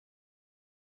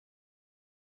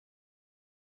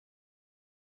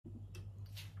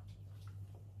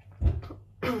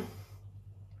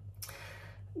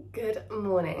Good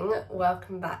morning,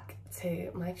 welcome back to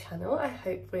my channel. I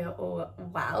hope we are all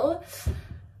well.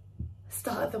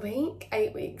 Start of the week,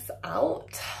 8 weeks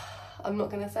out. I'm not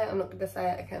gonna say it,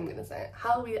 okay, I'm gonna say it.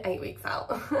 How are we 8 weeks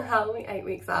out? How are we 8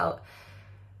 weeks out?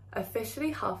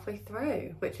 Officially halfway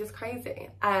through, which is crazy.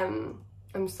 I'm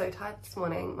so tired this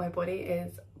morning, my body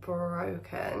is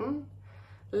broken.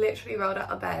 Literally rolled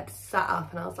out of bed, sat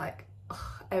up, and I was like,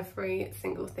 ugh, every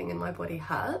single thing in my body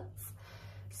hurts.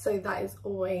 So that is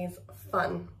always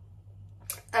fun.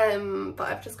 But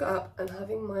I've just got up and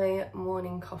having my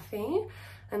morning coffee,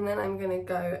 and then I'm gonna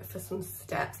go for some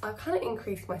steps. I've kind of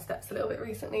increased my steps a little bit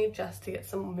recently just to get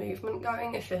some movement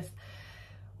going. It's just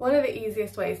one of the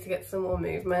easiest ways to get some more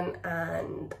movement,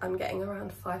 and I'm getting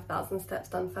around 5,000 steps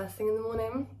done first thing in the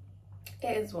morning.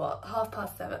 It is what,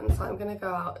 7:30, so I'm gonna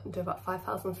go out and do about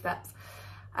 5,000 steps.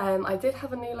 I did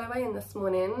have a new low weigh-in this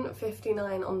morning,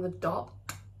 59 on the dot.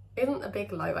 Isn't a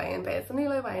big low weigh-in, but it's a new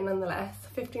low weigh-in nonetheless,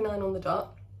 59 on the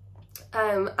dot.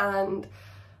 And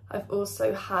I've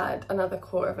also had another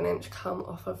 1/4 inch come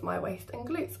off of my waist and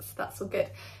glutes, so that's all good.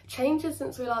 Changes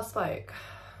since we last spoke.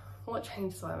 What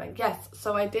changes have I made? Yes,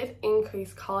 so I did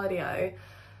increase cardio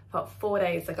about 4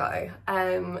 days ago.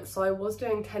 So I was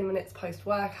doing 10 minutes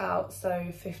post-workout,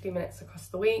 so 50 minutes across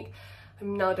the week.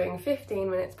 I'm now doing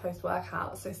 15 minutes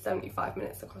post-workout, so 75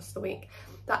 minutes across the week.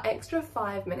 That extra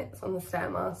 5 minutes on the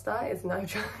Stairmaster is no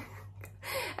joke.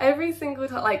 Every single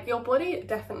time, like, your body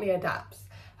definitely adapts.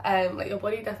 Your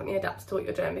body definitely adapts to what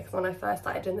you're doing, because when I first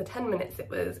started doing the 10 minutes, it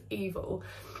was evil.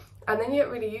 And then you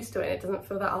get really used to it, it doesn't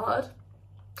feel that hard.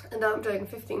 And now I'm doing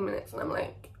 15 minutes and I'm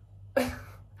like,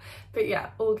 but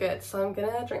yeah, all good. So I'm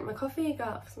gonna drink my coffee, go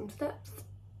out for some steps.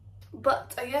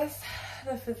 But I guess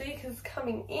the physique is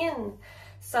coming in.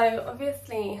 So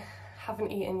obviously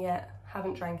haven't eaten yet,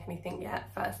 haven't drank anything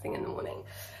yet, first thing in the morning.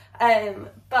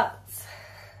 But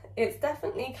it's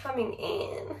definitely coming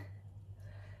in,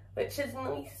 which is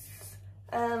nice.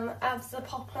 Abs are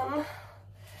popping,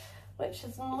 which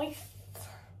is nice.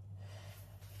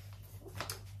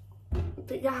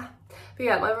 But yeah,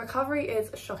 my recovery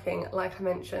is shocking, like I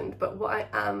mentioned, but what I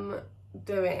am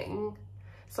doing,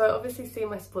 so I obviously see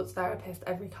my sports therapist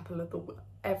every couple of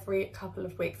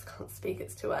weeks, can't speak,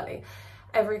 it's too early,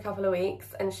 every couple of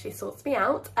weeks, and she sorts me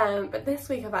out. But this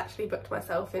week I've actually booked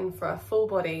myself in for a full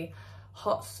body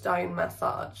hot stone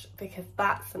massage, because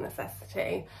that's a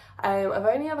necessity. I've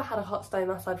only ever had a hot stone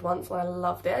massage once and I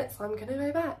loved it, so I'm gonna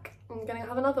go back. I'm gonna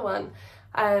have another one.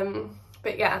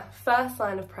 But yeah, first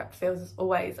sign of prep feels is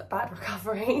always a bad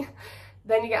recovery.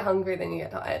 Then you get hungry, then you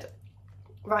get tired.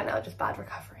 Right now, just bad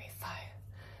recovery, so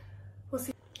we'll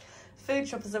see. Food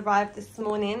shop has arrived this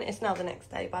morning. It's now the next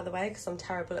day, by the way, because I'm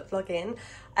terrible at vlogging.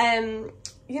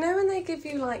 You know when they give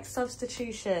you like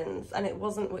substitutions and it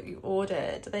wasn't what you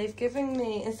ordered? They've given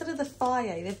me, instead of the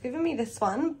faye, they've given me this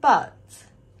one, but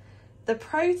the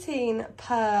protein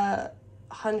per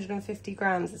 150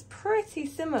 grams is pretty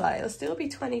similar. It'll still be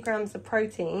 20 grams of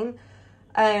protein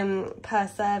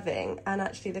per serving, and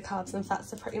actually the carbs and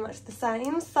fats are pretty much the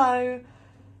same. So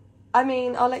I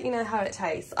mean, I'll let you know how it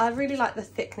tastes. I really like the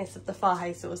thickness of the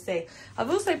faje, so we'll see. I've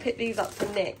also picked these up for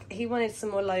Nick. He wanted some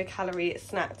more low calorie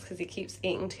snacks because he keeps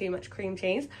eating too much cream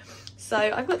cheese. So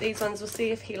I've got these ones. We'll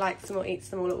see if he likes them or eats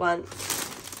them all at once.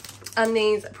 And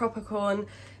these proper corn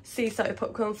sea salt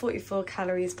popcorn, 44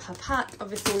 calories per pack.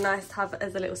 Obviously nice to have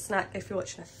as a little snack if you're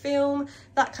watching a film,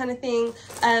 that kind of thing.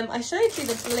 I showed you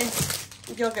the Bliss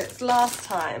yogurts last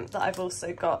time that I've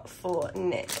also got for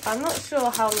Nick. I'm not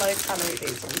sure how low calorie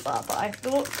these ones are, but I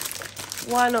thought,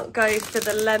 why not go for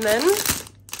the lemon?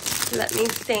 Let me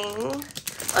see.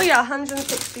 Oh yeah,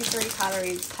 163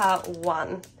 calories per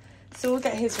one. So we'll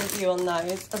get his review on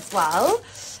those as well.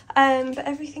 But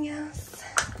everything else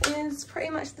is pretty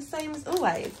much the same as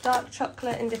always. Dark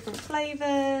chocolate in different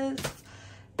flavours,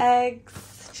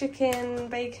 eggs, chicken,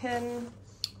 bacon,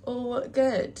 all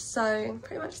good. So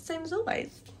pretty much the same as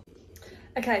always.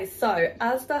 Okay, so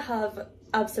Asda have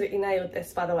absolutely nailed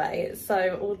this, by the way.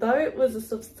 So although it was a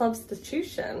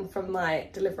substitution from my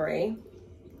delivery,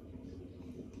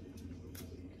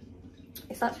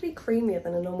 it's actually creamier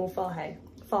than a normal faye.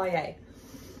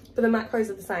 But the macros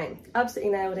are the same.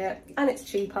 Absolutely nailed it, and it's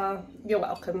cheaper. You're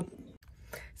welcome.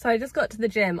 So I just got to the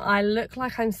gym. I look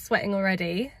like I'm sweating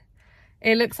already.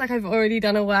 It looks like I've already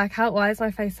done a workout. Why is my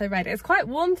face so red? It's quite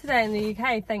warm today in the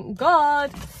UK, thank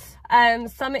God.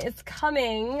 Summer is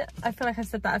coming. I feel like I've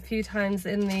said that a few times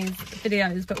in these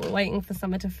videos, but we're waiting for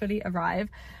summer to fully arrive.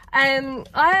 I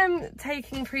am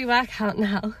taking pre-workout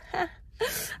now.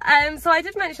 So I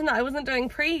did mention that I wasn't doing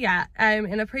pre yet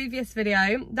in a previous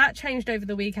video. That changed over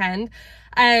the weekend.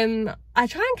 I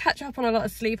try and catch up on a lot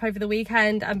of sleep over the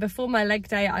weekend, and before my leg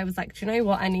day I was like, do you know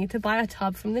what, I need to buy a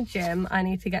tub from the gym, I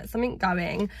need to get something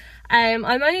going. I'm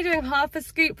only doing half a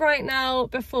scoop right now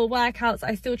before workouts.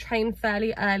 I still train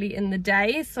fairly early in the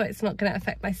day, so it's not going to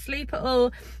affect my sleep at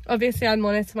all. Obviously I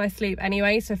monitor my sleep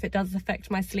anyway, so if it does affect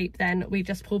my sleep then we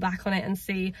just pull back on it and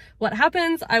see what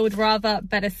happens. I would rather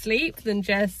better sleep than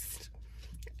just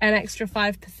an extra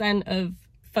 5% of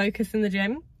focus in the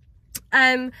gym. But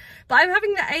I'm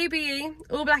having the ABE,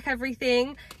 all black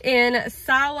everything, in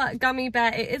sour gummy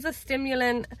bear. It is a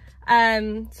stimulant,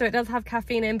 so it does have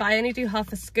caffeine in, but I only do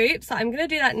half a scoop, so I'm going to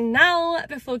do that now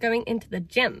before going into the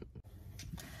gym.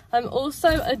 I'm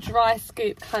also a dry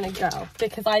scoop kind of girl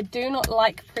because I do not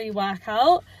like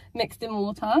pre-workout mixed in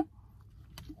water.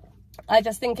 I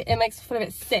just think it makes me feel a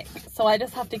bit sick, so I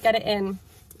just have to get it in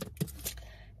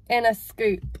a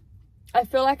scoop. I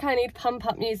feel like I need pump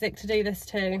up music to do this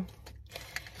too.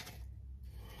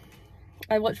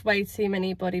 I watch way too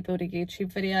many bodybuilder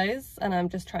YouTube videos and I'm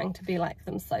just trying to be like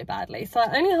them so badly. So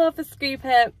I only half a scoop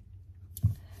it,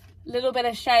 little bit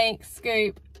of shake,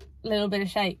 scoop, little bit of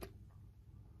shake.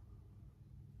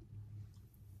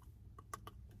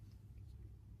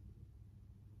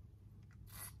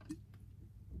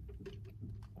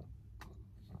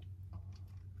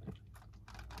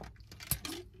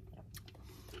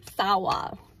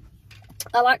 Sour.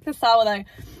 I like the sour though.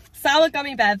 Sour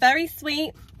gummy bear, very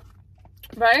sweet,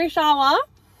 very sour,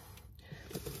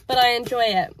 but I enjoy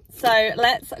it. So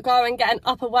let's go and get an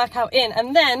upper workout in,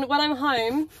 and then when I'm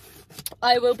home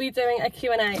I will be doing a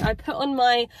Q&A. I put on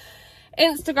my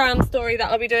Instagram story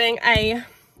that I'll be doing a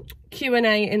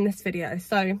Q&A in this video,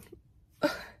 so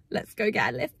let's go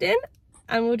get a lift in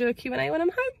and we'll do a Q&A when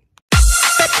I'm home.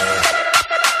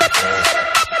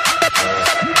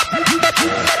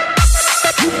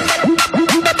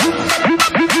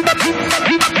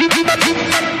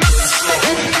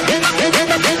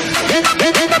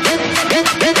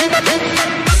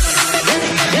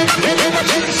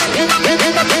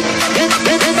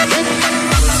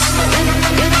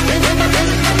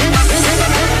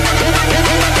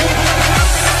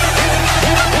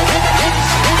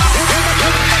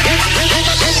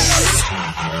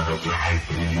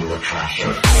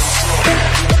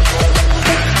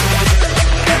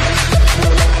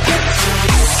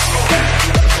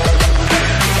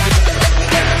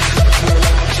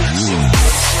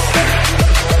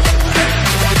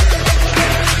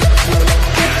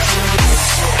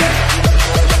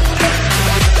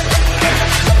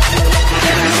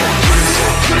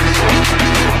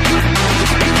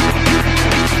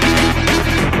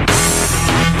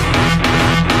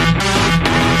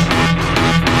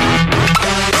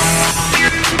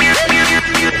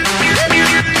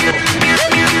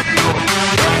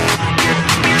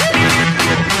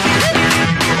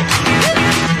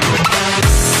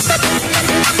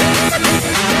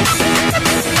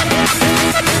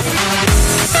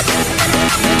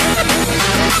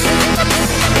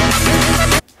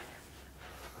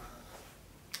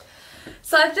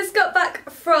 So I've just got back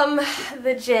from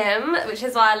the gym, which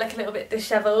is why I look a little bit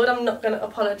dishevelled. I'm not going to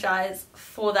apologise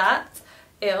for that.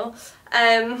 Bit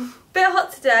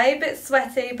hot today, bit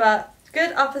sweaty, but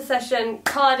good upper session,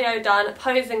 cardio done,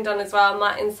 posing done as well. I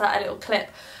might insert a little clip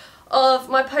of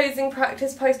my posing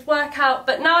practice post-workout,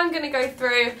 but now I'm going to go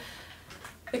through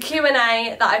the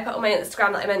Q&A that I put on my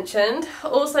Instagram that I mentioned.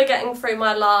 Also getting through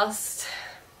my last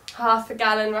half a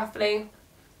gallon roughly.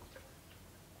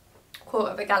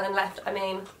 Quarter of a gallon left, I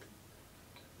mean.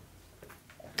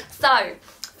 So,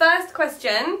 first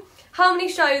question, how many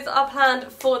shows are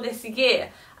planned for this year?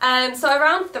 So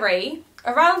around three,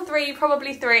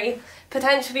 probably 3,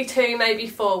 potentially 2, maybe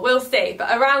 4, we'll see,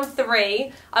 but around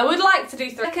 3. I would like to do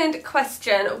 3. Second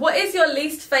question, what is your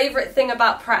least favourite thing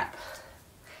about prep?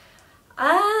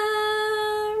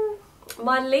 My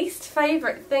least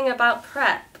favourite thing about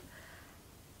prep?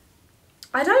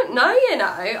 I don't know, you know.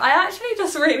 I actually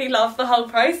just really love the whole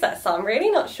process, so I'm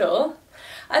really not sure.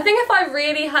 I think if I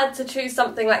really had to choose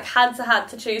something, like had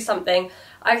to choose something,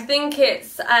 I think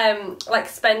it's like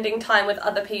spending time with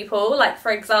other people. Like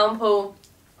for example,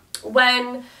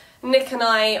 when Nick and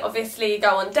I obviously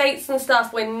go on dates and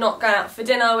stuff, we're not going out for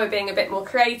dinner, we're being a bit more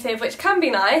creative, which can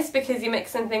be nice because you're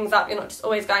mixing things up, you're not just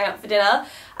always going out for dinner.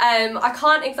 I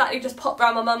can't exactly just pop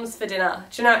round my mum's for dinner,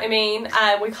 do you know what I mean?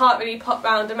 We can't really pop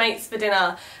round a mate's for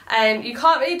dinner. You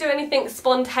can't really do anything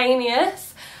spontaneous.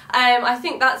 I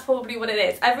think that's probably what it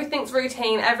is. Everything's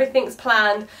routine, everything's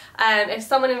planned. If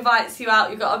someone invites you out,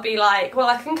 you've got to be like, well,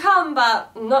 I can come,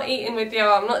 but I'm not eating with you,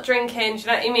 or I'm not drinking, do you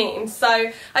know what I mean? So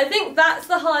I think that's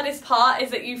the hardest part,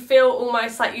 is that you feel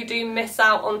almost like you do miss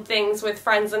out on things with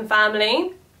friends and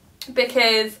family,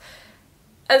 because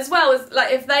as well as,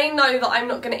 like, if they know that I'm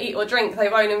not going to eat or drink, they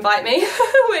won't invite me,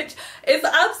 which is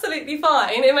absolutely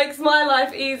fine. It makes my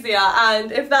life easier,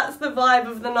 and if that's the vibe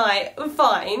of the night,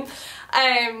 fine.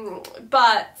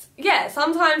 But yeah,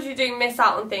 sometimes you do miss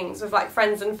out on things with, like,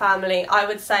 friends and family. I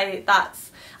would say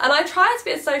that's, and I try to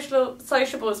be as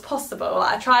sociable as possible.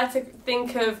 Like, I try to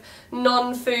think of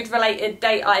non-food related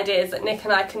date ideas that Nick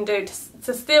and I can do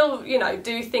to still, you know,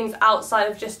 do things outside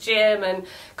of just gym and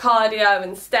cardio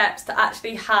and steps, to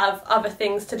actually have other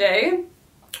things to do.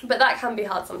 But that can be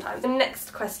hard sometimes. The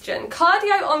next question,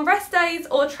 cardio on rest days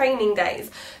or training days?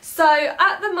 So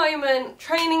at the moment,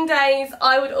 training days,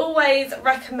 I would always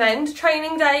recommend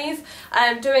training days,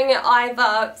 doing it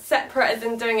either separate, as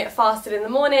in doing it fasted in the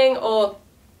morning, or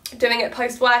doing it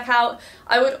post-workout.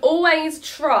 I would always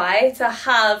try to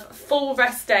have full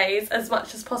rest days as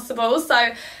much as possible.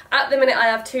 So at the minute I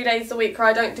have 2 days a week where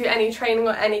I don't do any training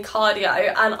or any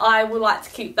cardio, and I would like to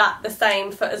keep that the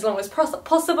same for as long as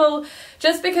possible,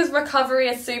 just because recovery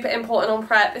is super important on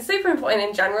prep. It's super important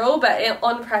in general, but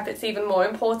on prep it's even more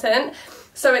important.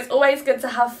 So it's always good to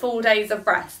have full days of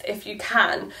rest if you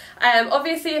can.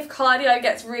 Obviously, if cardio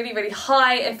gets really, really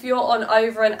high, if you're on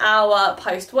over an hour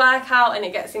post-workout and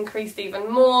it gets increased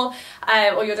even more,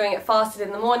 or you're doing it fasted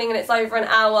in the morning and it's over an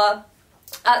hour,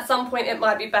 at some point it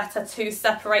might be better to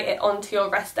separate it onto your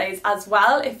rest days as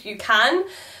well if you can.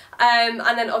 And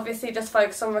then obviously just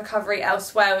focus on recovery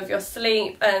elsewhere with your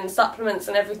sleep and supplements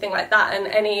and everything like that, and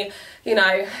any, you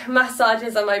know,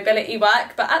 massages and mobility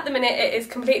work. But at the minute it is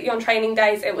completely on training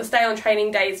days. It will stay on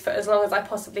training days for as long as I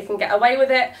possibly can get away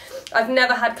with it. I've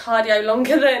never had cardio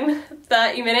longer than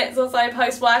 30 minutes or so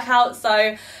post-workout,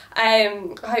 so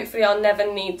hopefully I'll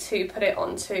never need to put it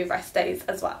onto rest days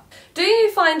as well. Do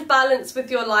you find balance with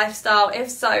your lifestyle?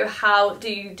 If so, how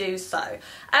do you do so?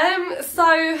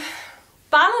 So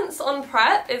balance on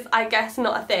prep is, I guess,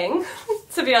 not a thing,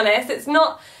 to be honest. It's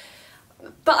not,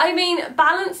 but I mean,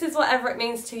 balance is whatever it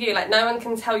means to you. Like, no one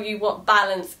can tell you what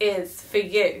balance is for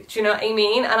you. Do you know what I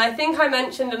mean? And I think I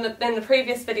mentioned in the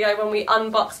previous video when we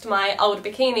unboxed my old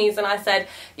bikinis, and I said,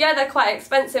 yeah, they're quite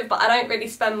expensive, but I don't really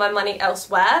spend my money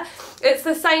elsewhere. It's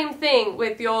the same thing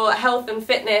with your health and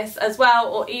fitness as well,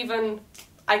 or even,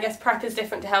 I guess prep is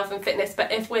different to health and fitness,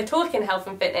 but if we're talking health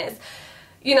and fitness,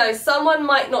 you know, someone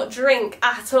might not drink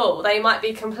at all. They might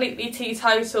be completely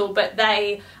teetotal, but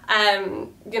they,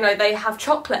 you know, they have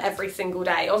chocolate every single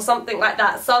day or something like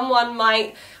that. Someone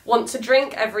might want to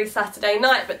drink every Saturday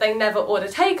night, but they never order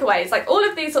takeaways. Like, all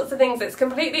of these sorts of things, it's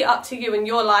completely up to you and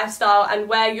your lifestyle and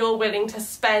where you're willing to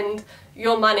spend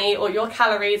your money or your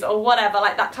calories or whatever,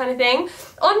 like that kind of thing.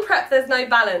 On prep, there's no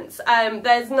balance.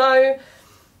 There's no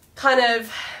kind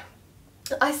of,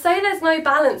 I say there's no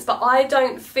balance, but I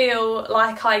don't feel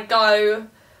like I go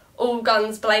all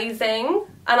guns blazing,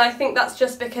 and I think that's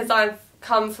just because I've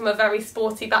come from a very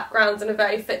sporty background and a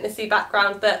very fitnessy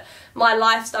background, that my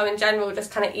lifestyle in general just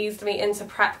kind of eased me into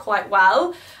prep quite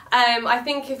well. I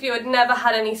think if you had never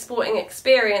had any sporting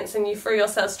experience and you threw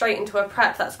yourself straight into a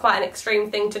prep, that's quite an extreme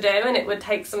thing to do, and it would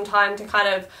take some time to kind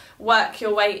of work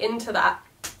your way into that.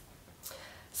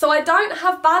 So I don't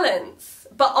have balance,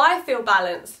 but I feel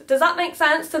balanced. Does that make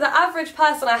sense? To the average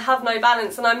person, I have no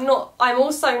balance, and I'm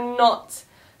also not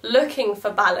looking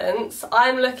for balance.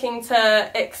 I'm looking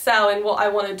to excel in what I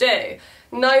want to do.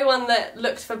 No one that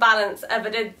looked for balance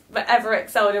ever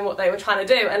excelled in what they were trying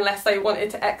to do, unless they wanted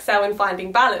to excel in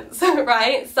finding balance,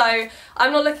 right? So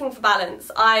I'm not looking for balance.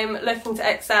 I'm looking to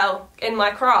excel in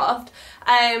my craft.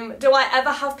 Do I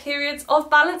ever have periods of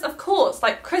balance? Of course,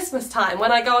 like Christmas time,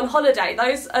 when I go on holiday,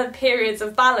 those are periods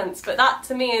of balance, but that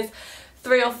to me is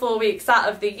 3 or 4 weeks out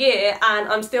of the year, and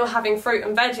I'm still having fruit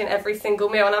and veg in every single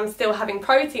meal, and I'm still having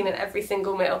protein in every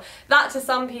single meal. That to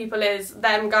some people is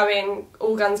them going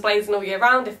all guns blazing all year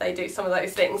round if they do some of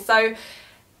those things. So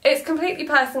it's completely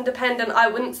person dependent. I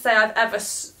wouldn't say I've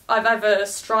ever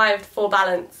strived for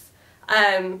balance,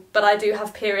 but I do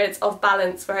have periods of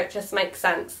balance where it just makes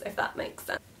sense, if that makes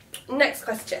sense. Next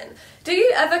question. Do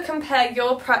you ever compare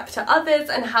your prep to others,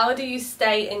 and how do you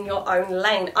stay in your own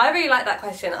lane? I really like that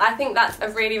question. I think that's a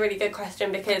really, really good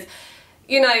question, because,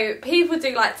 you know, people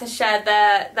do like to share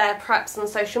their preps on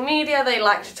social media. They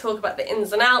like to talk about the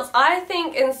ins and outs. I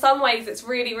think in some ways it's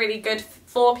really, really good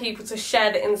for people to share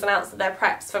the ins and outs of their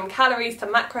preps, from calories to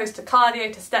macros to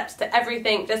cardio to steps to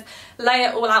everything. Just lay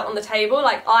it all out on the table.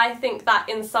 Like, I think that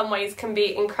in some ways can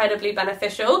be incredibly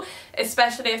beneficial,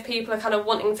 especially if people are kind of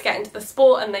wanting to get into the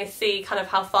sport and they see kind of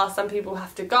how far some people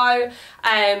have to go,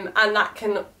 and that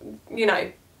can, you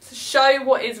know, show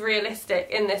what is realistic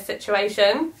in this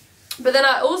situation. But then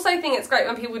I also think it's great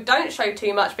when people don't show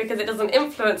too much, because it doesn't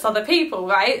influence other people,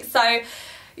 right? So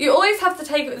you always have to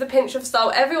take it with a pinch of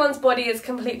salt. Everyone's body is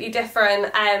completely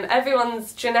different.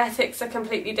 Everyone's genetics are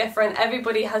completely different.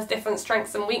 Everybody has different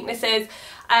strengths and weaknesses.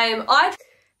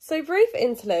 So brief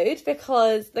interlude,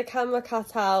 because the camera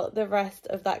cut out the rest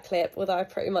of that clip, although I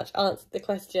pretty much answered the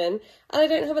question, and I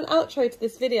don't have an outro to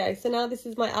this video, so now this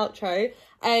is my outro.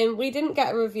 We didn't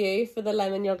get a review for the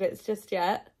lemon yogurts just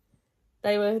yet.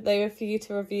 They were for you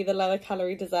to review the lower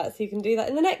calorie dessert, so you can do that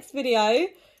in the next video.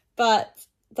 But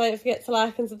don't forget to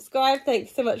like and subscribe.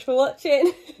 Thanks so much for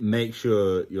watching. Make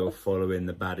sure you're following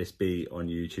the baddest bee on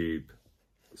YouTube,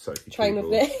 Sophie Train with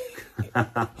me.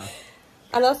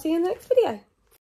 And I'll see you in the next video.